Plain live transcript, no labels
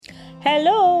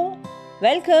Hello!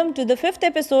 Welcome to the 5th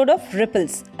episode of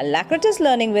Ripples, Alacritus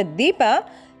Learning with Deepa,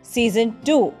 Season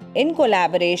 2, in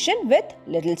collaboration with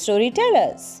Little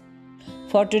Storytellers.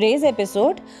 For today's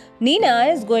episode,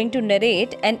 Nina is going to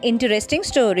narrate an interesting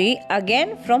story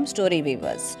again from Story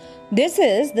Weavers. This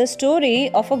is the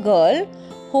story of a girl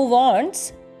who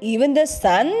wants even the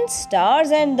sun,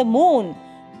 stars, and the moon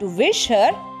to wish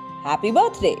her happy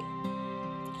birthday.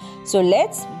 So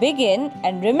let's begin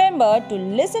and remember to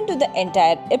listen to the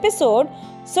entire episode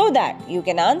so that you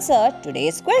can answer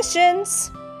today's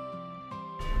questions.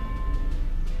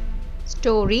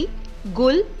 Story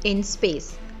Gul in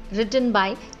Space, written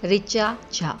by Richa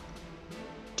Jha.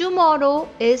 Tomorrow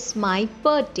is my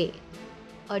birthday,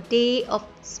 a day of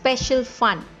special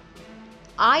fun.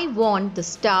 I want the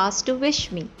stars to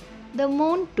wish me, the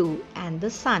moon too, and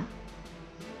the sun.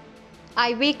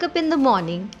 I wake up in the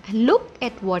morning and look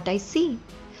at what I see.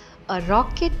 A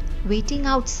rocket waiting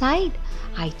outside.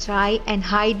 I try and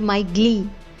hide my glee.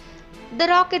 The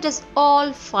rocket is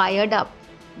all fired up.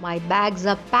 My bags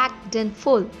are packed and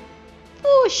full.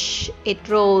 Whoosh! It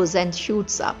roars and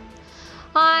shoots up.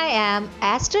 I am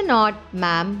astronaut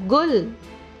Ma'am Gul.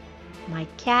 My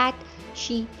cat,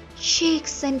 she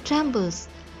shakes and trembles.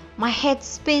 My head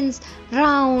spins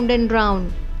round and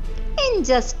round. In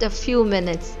just a few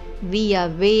minutes, we are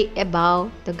way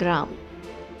above the ground.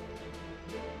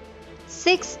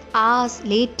 6 hours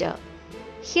later,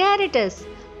 here it is,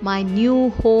 my new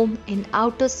home in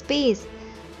outer space.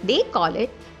 They call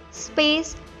it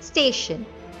Space Station.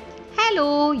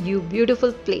 Hello, you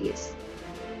beautiful place.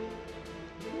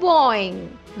 Boing!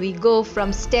 We go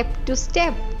from step to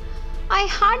step. I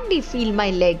hardly feel my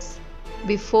legs.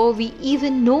 Before we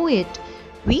even know it,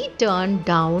 we turn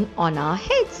down on our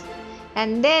heads.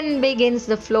 And then begins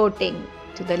the floating,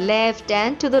 to the left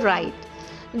and to the right.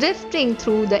 Drifting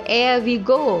through the air we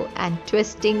go and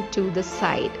twisting to the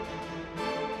side.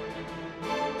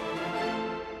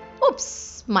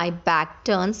 Oops! My back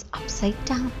turns upside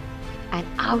down and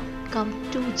out come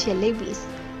 2 jalebis,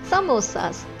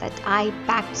 samosas that I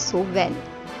packed so well.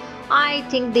 I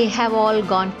think they have all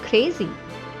gone crazy.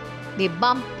 They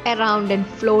bump around and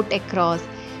float across.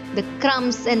 The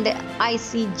crumbs and the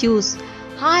icy juice,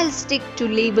 I'll stick to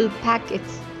label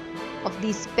packets of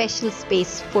these special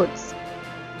space foods.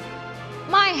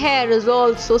 My hair is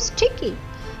all so sticky.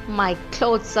 My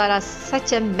clothes are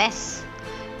such a mess.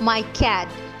 My cat,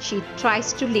 she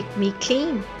tries to lick me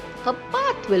clean. Her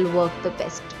bath will work the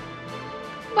best.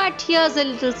 But here's a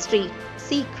little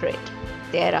secret.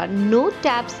 There are no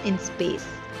taps in space.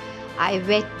 I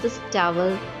wet this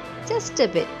towel just a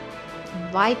bit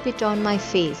and wipe it on my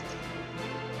face.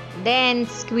 Then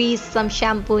squeeze some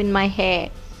shampoo in my hair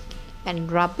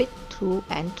and rub it through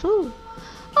and through.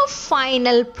 A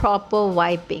final proper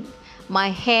wiping. My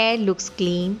hair looks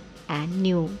clean and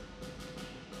new.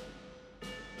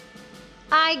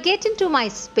 I get into my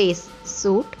space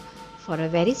suit for a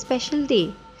very special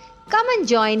day. Come and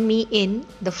join me in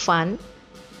the fun.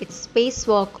 It's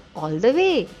spacewalk all the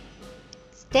way.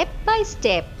 Step by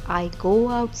step, I go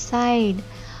outside.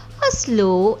 A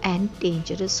slow and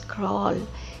dangerous crawl.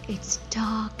 It's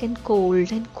dark and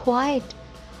cold and quiet.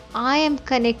 I am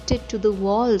connected to the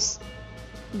walls.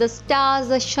 The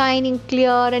stars are shining clear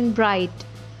and bright.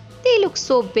 They look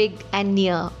so big and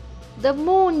near. The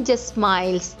moon just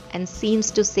smiles and seems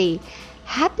to say,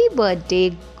 "Happy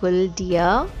birthday, Gul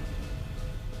dear."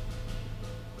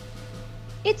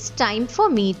 It's time for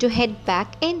me to head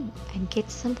back in and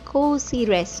get some cozy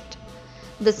rest.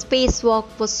 The spacewalk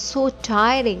was so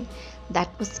tiring. That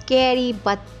was scary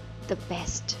but the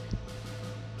best.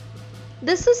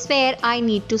 This is where I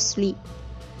need to sleep.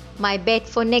 My bed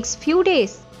for next few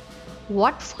days.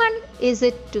 What fun is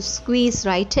it to squeeze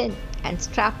right in and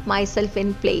strap myself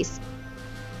in place.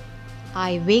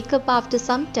 I wake up after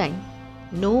some time.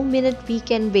 No minute we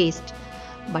can waste.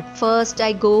 But first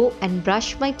I go and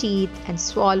brush my teeth and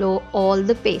swallow all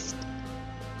the paste.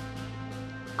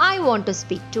 I want to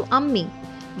speak to Ammi.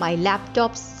 My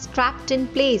laptop's strapped in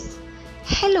place.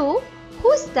 "Hello,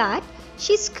 who's that?"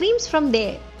 She screams from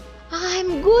there. "I'm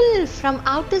Gul from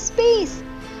outer space."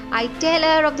 I tell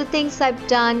her of the things I've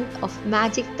done, of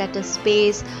magic that is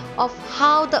space, of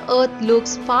how the earth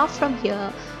looks far from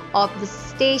here, of the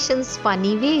station's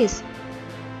funny ways.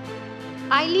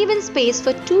 I live in space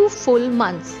for 2 full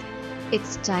months.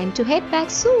 It's time to head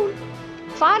back soon.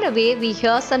 Far away we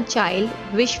hear some child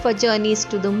wish for journeys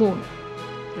to the moon.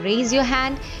 Raise your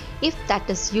hand if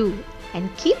that is you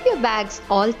and keep your bags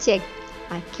all checked.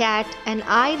 My cat and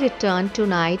I return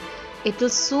tonight. It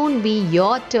will soon be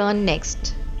your turn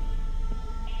next.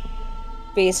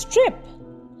 Space trip.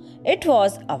 It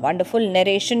was a wonderful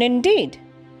narration indeed.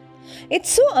 It's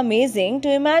so amazing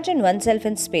to imagine oneself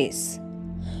in space.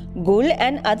 Gul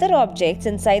and other objects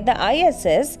inside the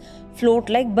ISS float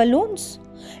like balloons.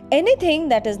 Anything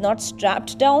that is not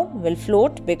strapped down will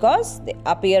float because they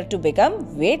appear to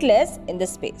become weightless in the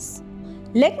space.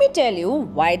 Let me tell you,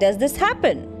 why does this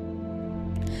happen?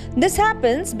 This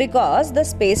happens because the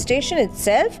space station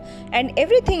itself and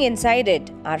everything inside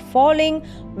it are falling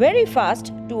very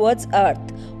fast towards Earth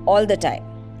all the time.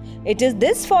 It is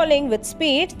this falling with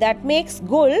speed that makes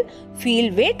Gul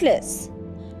feel weightless.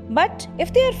 But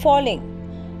if they are falling,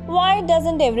 why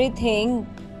doesn't everything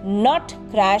not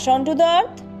crash onto the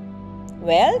Earth?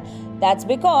 Well, that's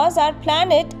because our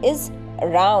planet is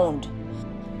round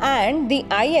and the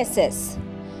ISS.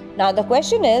 Now the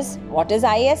question is, what is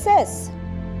ISS?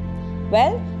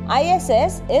 Well,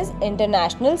 ISS is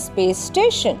International Space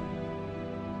Station.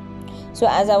 So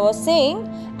as I was saying,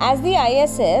 as the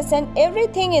ISS and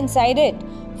everything inside it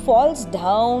falls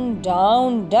down,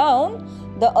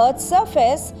 the Earth's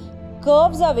surface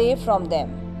curves away from them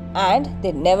and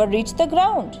they never reach the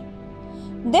ground.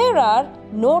 There are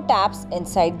no taps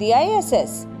inside the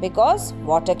ISS because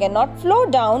water cannot flow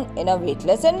down in a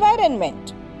weightless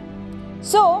environment.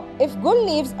 So, if Gul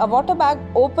leaves a water bag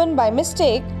open by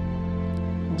mistake,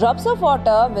 drops of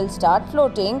water will start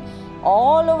floating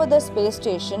all over the space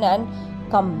station and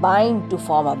combine to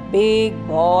form a big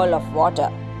ball of water.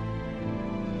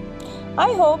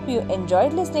 I hope you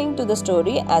enjoyed listening to the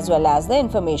story as well as the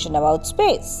information about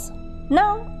space.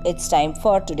 Now it's time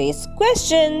for today's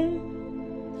question.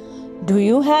 Do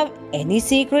you have any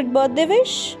secret birthday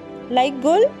wish like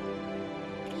Gul?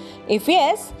 If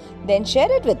yes, then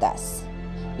share it with us.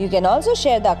 You can also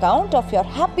share the account of your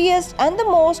happiest and the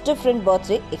most different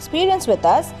birthday experience with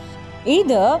us,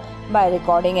 either by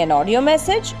recording an audio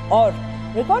message or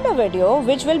record a video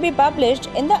which will be published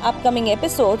in the upcoming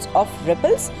episodes of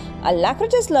Ripples,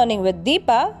 Alacritus Learning with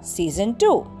Deepa Season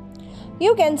 2.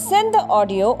 You can send the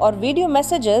audio or video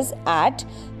messages at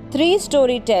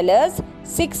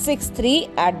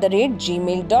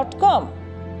 3storytellers663@gmail.com.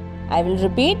 I will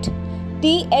repeat,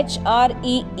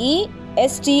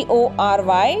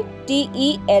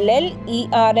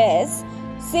 THREESTORYTELLERS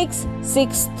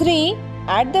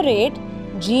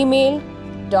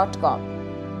 663@gmail.com.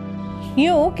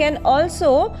 You can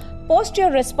also post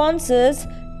your responses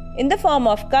in the form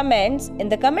of comments in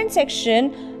the comment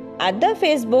section at the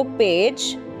Facebook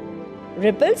page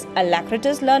Ripples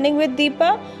Alacritus Learning with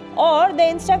Deepa or the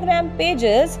Instagram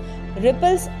pages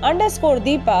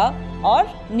Ripples_Deepa or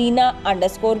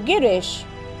Nina_Girish.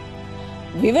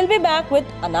 We will be back with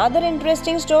another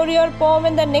interesting story or poem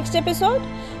in the next episode.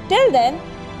 Till then,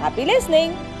 happy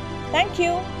listening. Thank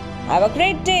you. Have a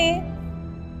great day.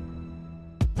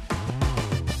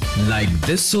 Like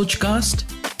this Sochcast?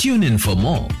 Tune in for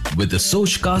more with the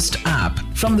Sochcast app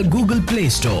from the Google Play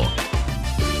Store.